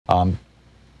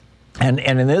And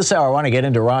in this hour, I want to get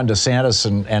into Ron DeSantis,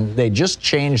 and they just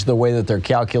changed the way that they're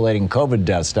calculating COVID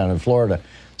deaths down in Florida.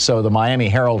 So the Miami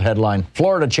Herald headline,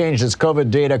 Florida changed its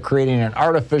COVID data, creating an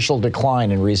artificial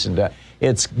decline in recent deaths.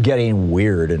 It's getting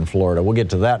weird in Florida. We'll get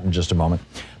to that in just a moment.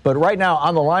 But right now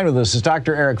on the line with us is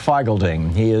Dr. Eric Feigl-Ding.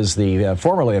 He is the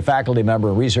formerly a faculty member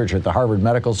and researcher at the Harvard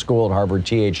Medical School and Harvard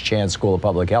T.H. Chan School of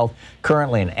Public Health,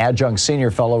 currently an adjunct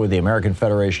senior fellow with the American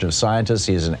Federation of Scientists.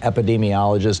 He is an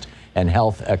epidemiologist and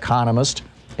health economist.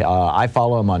 I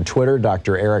follow him on Twitter,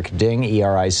 Dr. Eric Ding,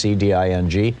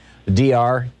 E-R-I-C-D-I-N-G,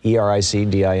 D-R-E-R-I-C-D-I-N-G,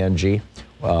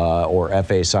 or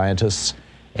FA Scientists,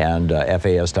 and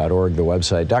FAS.org, the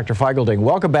website. Dr. Feigl-Ding,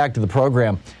 welcome back to the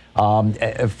program.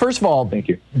 First of all, thank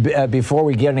you. Before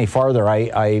we get any farther,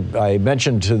 I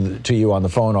mentioned to you on the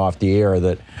phone off the air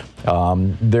that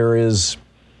there is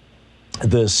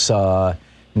this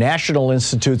National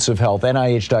Institutes of Health,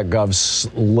 NIH.gov's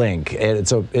link.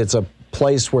 It's a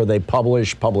place where they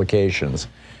publish publications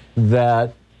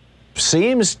that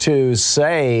seems to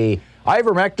say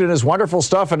ivermectin is wonderful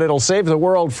stuff and it'll save the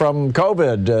world from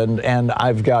COVID. And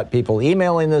I've got people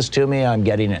emailing this to me. I'm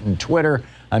getting it in Twitter.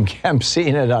 I'm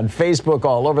seeing it on Facebook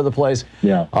all over the place.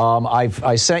 Yeah.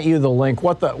 I sent you the link.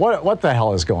 What the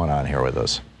hell is going on here with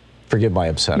this? Forgive my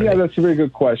obscenity. Yeah, that's a very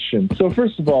good question. So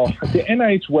first of all, the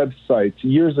NIH website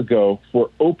years ago, for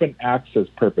open access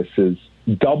purposes,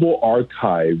 double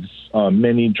archives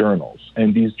many journals.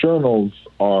 And these journals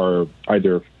are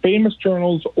either famous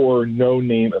journals or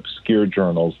no-name obscure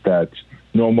journals that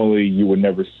normally you would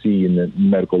never see in the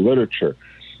medical literature.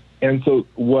 And so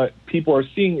what people are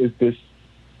seeing is this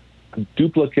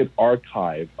duplicate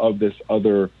archive of this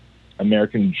other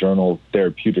American Journal of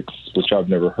Therapeutics, which I've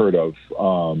never heard of,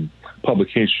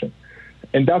 publication.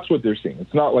 And that's what they're seeing.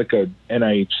 It's not like a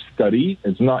NIH study.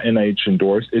 It's not NIH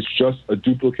endorsed. It's just a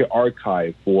duplicate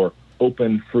archive for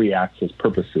open, free access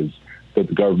purposes that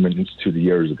the government instituted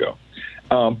years ago.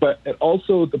 But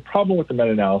also the problem with the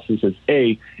meta-analysis is,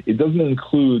 A, it doesn't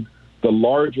include the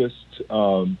largest,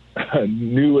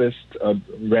 newest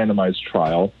randomized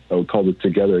trial, I would call the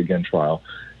Together Again trial,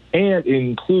 and it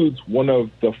includes one of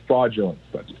the fraudulent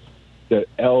studies, the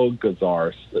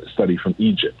El-Ghazar study from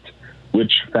Egypt,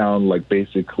 which found like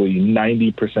basically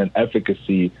 90%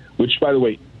 efficacy, which, by the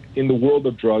way, in the world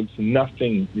of drugs,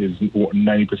 nothing is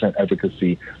 90%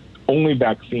 efficacy. Only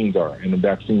vaccines are, and the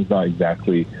vaccine's not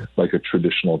exactly like a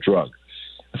traditional drug.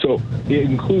 So it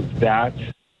includes that.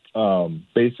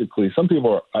 Basically, some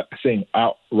people are saying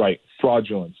outright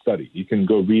fraudulent study. You can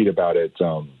go read about it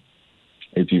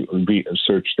if you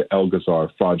search the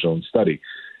El-Ghazar fraudulent study.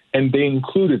 And they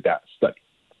included that study.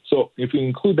 So if you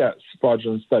include that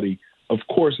fraudulent study, of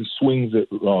course, it swings it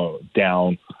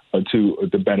down to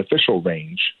the beneficial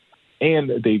range.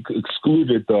 And they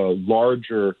excluded the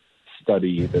larger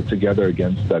study, the Together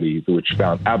Again study, which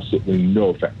found absolutely no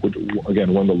effect, which,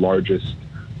 again, one of the largest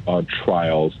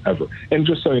trials ever. And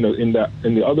just so you know, in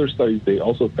the other studies, they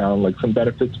also found like some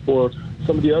benefits for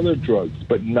some of the other drugs,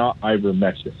 but not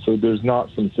ivermectin. So there's not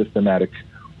some systematic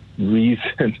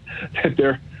reason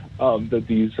that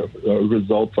these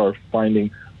results are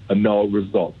finding a null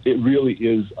result. It really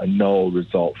is a null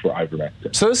result for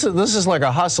ivermectin. So this is like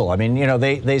a hustle. I mean, you know,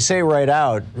 they say right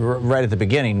at the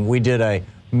beginning, we did a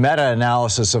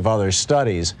meta-analysis of other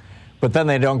studies, but then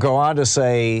they don't go on to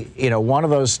say, you know, one of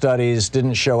those studies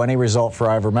didn't show any result for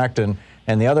ivermectin,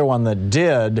 and the other one that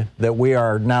did, that we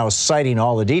are now citing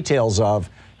all the details of,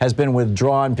 has been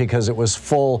withdrawn because it was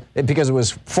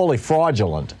fully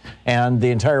fraudulent, and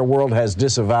the entire world has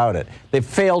disavowed it. They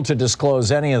failed to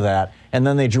disclose any of that, and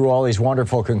then they drew all these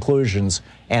wonderful conclusions,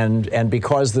 and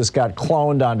because this got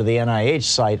cloned onto the NIH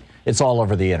site, it's all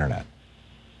over the internet.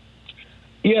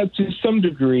 Yeah, to some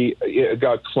degree, it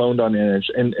got cloned on NIH,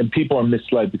 and people are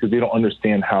misled because they don't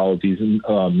understand how these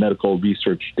medical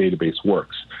research database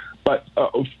works. But,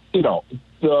 you know,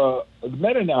 the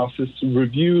meta-analysis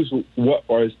reviews what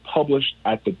was published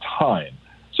at the time.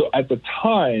 So at the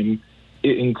time,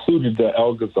 it included the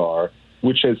El-Ghazar,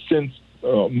 which has since,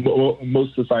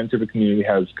 most of the scientific community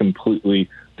has completely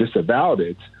disavowed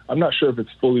it. I'm not sure if it's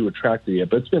fully retracted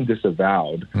yet, but it's been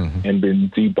disavowed and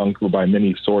been debunked by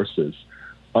many sources.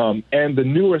 And the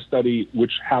newer study,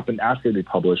 which happened after they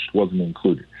published, wasn't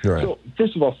included. Right. So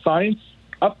first of all, science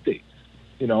updates,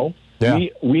 you know. Yeah.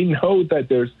 We know that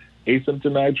there's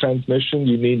asymptomatic transmission,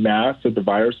 you need masks, that the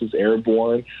virus is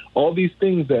airborne, all these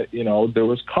things that, you know, there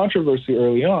was controversy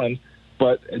early on,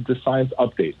 but the science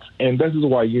updates. And this is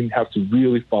why you have to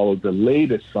really follow the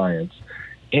latest science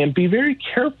and be very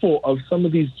careful of some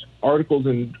of these articles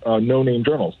in no-name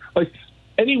journals. Like,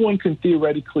 anyone can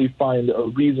theoretically find a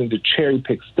reason to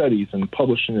cherry-pick studies and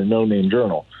publish in a no-name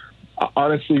journal.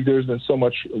 Honestly, there's been so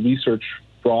much research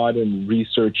fraud and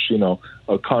research,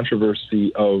 a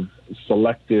controversy of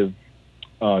selective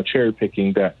cherry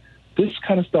picking that this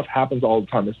kind of stuff happens all the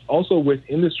time. It's also with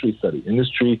industry study.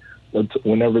 Industry,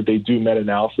 whenever they do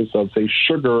meta-analysis of, say,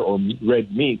 sugar or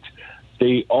red meat,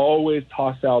 they always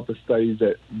toss out the studies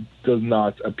that does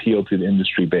not appeal to the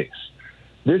industry base.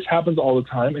 This happens all the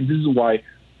time, and this is why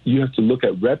you have to look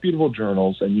at reputable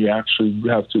journals, and you actually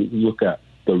have to look at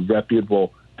the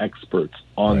reputable experts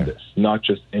on this, not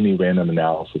just any random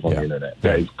analysis on the internet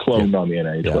that is cloned on the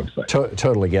NIH website.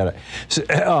 Totally get it. So,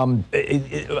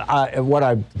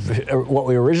 what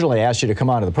we originally asked you to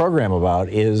come onto the program about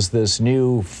is this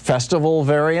new festival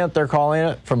variant, they're calling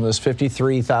it, from this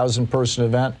 53,000 person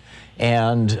event.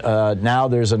 And now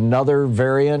there's another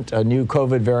variant, a new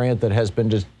COVID variant that has been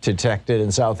detected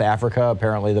in South Africa,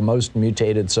 apparently the most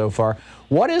mutated so far.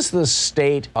 What is the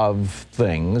state of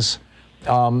things?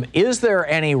 Is there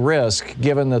any risk,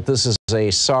 given that this is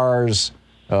a SARS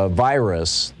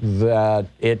virus, that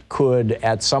it could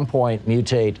at some point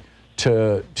mutate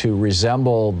to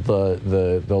resemble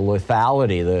the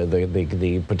lethality,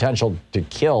 the potential to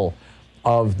kill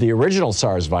of the original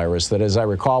SARS virus that, as I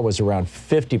recall, was around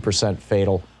 50%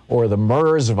 fatal, or the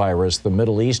MERS virus, the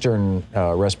Middle Eastern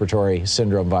respiratory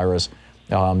syndrome virus,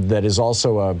 that is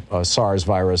also a SARS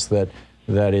virus that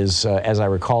is, as I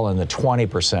recall, in the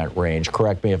 20% range.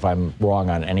 Correct me if I'm wrong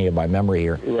on any of my memory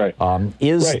here. Right.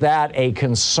 Is that a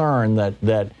concern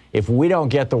that if we don't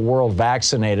get the world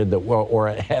vaccinated, or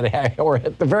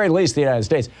at the very least the United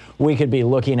States, we could be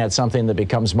looking at something that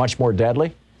becomes much more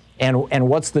deadly? And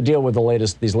what's the deal with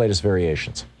these latest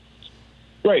variations?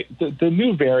 Right. The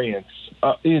new variants,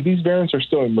 these variants are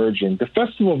still emerging. The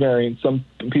festival variant, some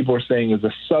people are saying, is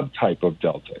a subtype of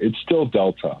Delta. It's still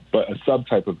Delta, but a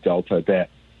subtype of Delta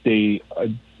that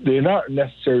they're not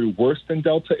necessarily worse than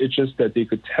Delta. It's just that they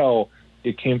could tell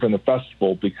it came from the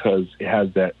festival because it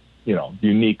has that,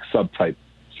 unique subtype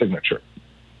signature.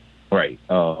 Right.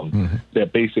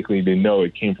 That basically they know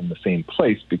it came from the same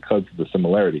place because of the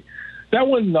similarity. That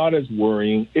one's not as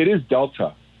worrying. It is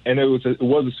Delta, and it was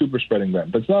a super spreading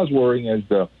event, but it's not as worrying as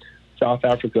the South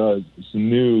Africa's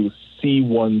new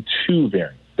C12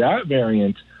 variant. That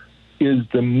variant is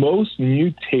the most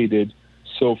mutated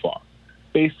so far.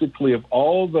 Basically, of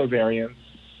all the variants,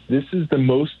 this is the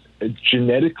most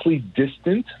genetically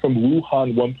distant from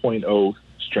Wuhan 1.0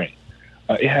 strain.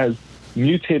 It has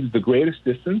mutated the greatest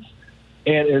distance,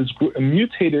 and is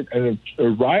mutated and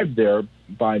arrived there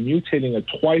by mutating at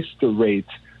twice the rate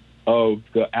of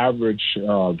the average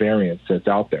variant that's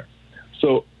out there.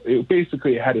 So it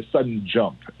basically had a sudden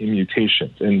jump in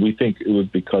mutations, and we think it was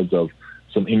because of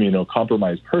some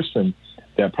immunocompromised person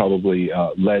that probably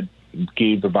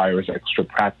gave the virus extra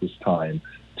practice time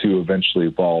to eventually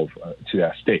evolve to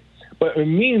that state. But it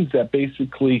means that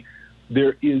basically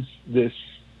there is this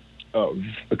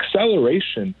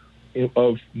acceleration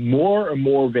of more and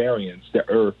more variants that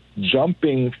are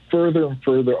jumping further and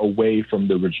further away from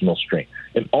the original strain.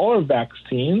 And all our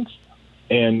vaccines,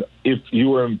 and if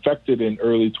you were infected in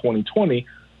early 2020,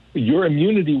 your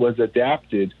immunity was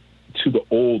adapted to the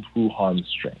old Wuhan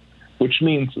strain, which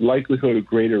means likelihood of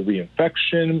greater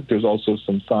reinfection. There's also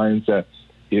some signs that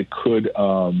it could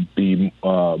be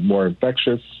more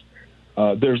infectious.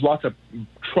 There's lots of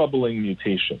troubling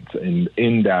mutations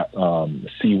in that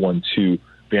C12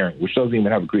 variant, which doesn't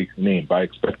even have a Greek name, but I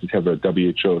expect it to have a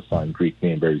WHO-assigned Greek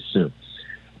name very soon.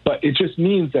 But it just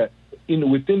means that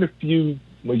within a few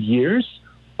years,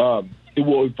 it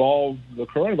will evolve, the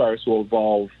coronavirus will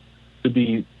evolve to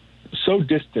be so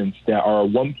distant that our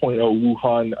 1.0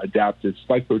 Wuhan-adapted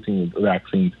spike protein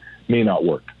vaccines may not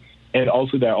work. And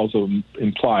also that also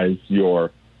implies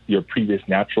your previous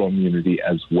natural immunity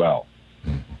as well.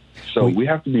 So we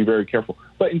have to be very careful.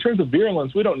 But in terms of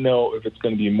virulence, we don't know if it's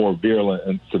going to be more virulent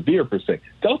and severe per se.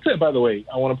 Delta, by the way,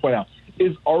 I want to point out,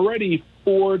 is already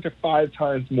 4 to 5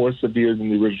 times more severe than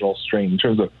the original strain in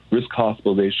terms of risk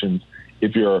hospitalizations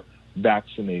if you're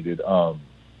vaccinated or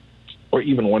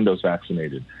even one-dose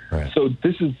vaccinated. Right. So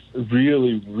this is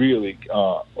really, really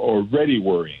already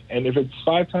worrying. And if it's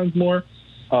 5 times more,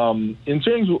 in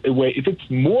terms of if it's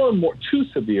more and more too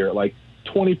severe, like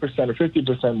 20% or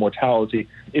 50% mortality,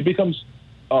 it becomes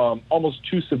almost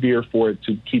too severe for it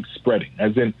to keep spreading.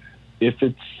 As in, if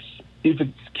it's killed,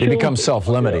 it becomes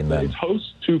self-limiting. Then it's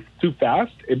host too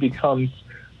fast, it becomes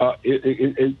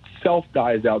it self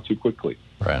dies out too quickly.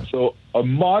 Right. So a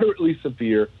moderately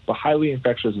severe but highly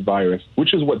infectious virus,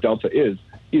 which is what Delta is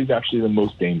actually the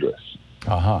most dangerous.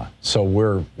 So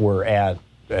we're at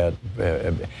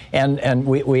and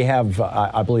we have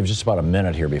I believe just about a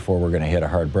minute here before we're going to hit a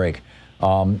hard break.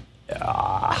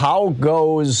 How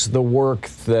goes the work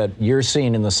that you're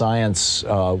seeing in the science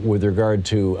with regard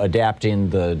to adapting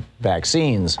the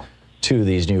vaccines to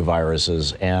these new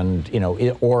viruses, and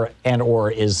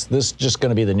or is this just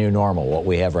going to be the new normal, what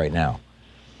we have right now?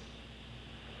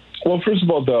 Well, first of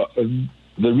all, the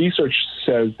research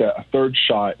says that a third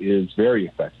shot is very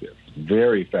effective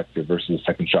versus a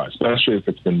second shot, especially if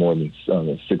it's been more than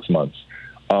 6 months.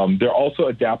 They're also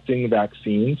adapting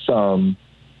vaccines to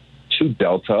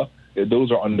Delta.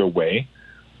 Those are underway.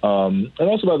 And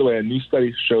also, by the way, a new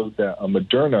study showed that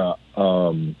Moderna,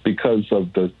 because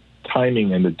of the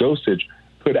timing and the dosage,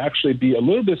 could actually be a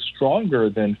little bit stronger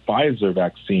than Pfizer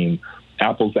vaccine,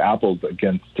 apples to apples,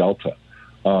 against Delta.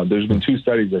 There's been 2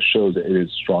 studies that show that it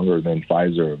is stronger than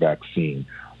Pfizer vaccine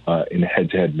in a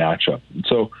head-to-head matchup.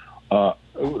 So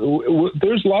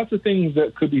there's lots of things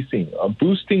that could be seen.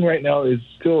 Boosting right now is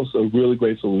still a really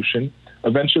great solution.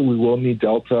 Eventually, we will need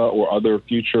Delta or other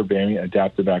future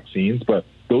variant-adapted vaccines, but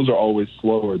those are always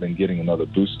slower than getting another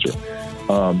booster.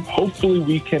 Hopefully,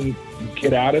 we can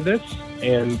get out of this,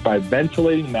 and by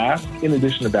ventilating masks in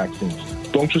addition to vaccines.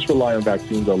 Don't just rely on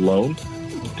vaccines alone.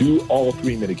 Do all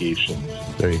 3 mitigations.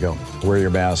 There you go. Wear your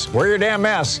mask. Wear your damn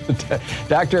mask.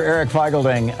 Dr. Eric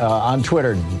Feigl-Ding on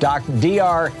Twitter,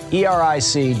 DrEricDing.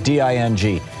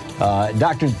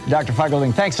 Dr.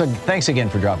 Feigl-Ding, thanks again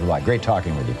for dropping by. Great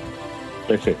talking with you.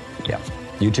 That's it. Yeah,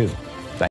 you too.